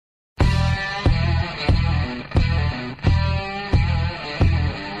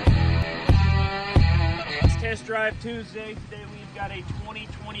Drive Tuesday. Today we've got a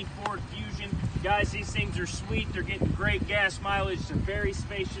 2020 Ford Fusion. Guys, these things are sweet. They're getting great gas mileage. It's a very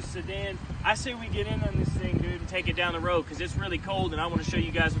spacious sedan. I say we get in on this thing, dude, and take it down the road because it's really cold and I want to show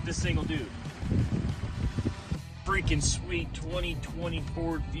you guys what this thing will do. Freaking sweet 2020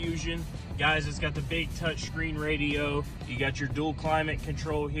 Ford Fusion. Guys, it's got the big touchscreen radio. You got your dual climate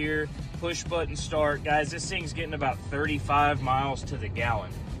control here, push button start. Guys, this thing's getting about 35 miles to the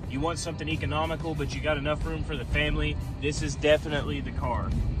gallon. You want something economical, but you got enough room for the family, this is definitely the car.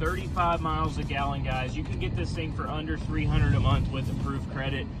 35 miles a gallon, guys. You can get this thing for under $300 a month with approved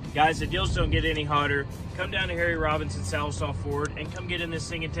credit. Guys, the deals don't get any hotter. Come down to Harry Robinson Sallisaw Ford and come get in this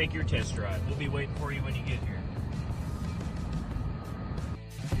thing and take your test drive. We'll be waiting for you when you get here.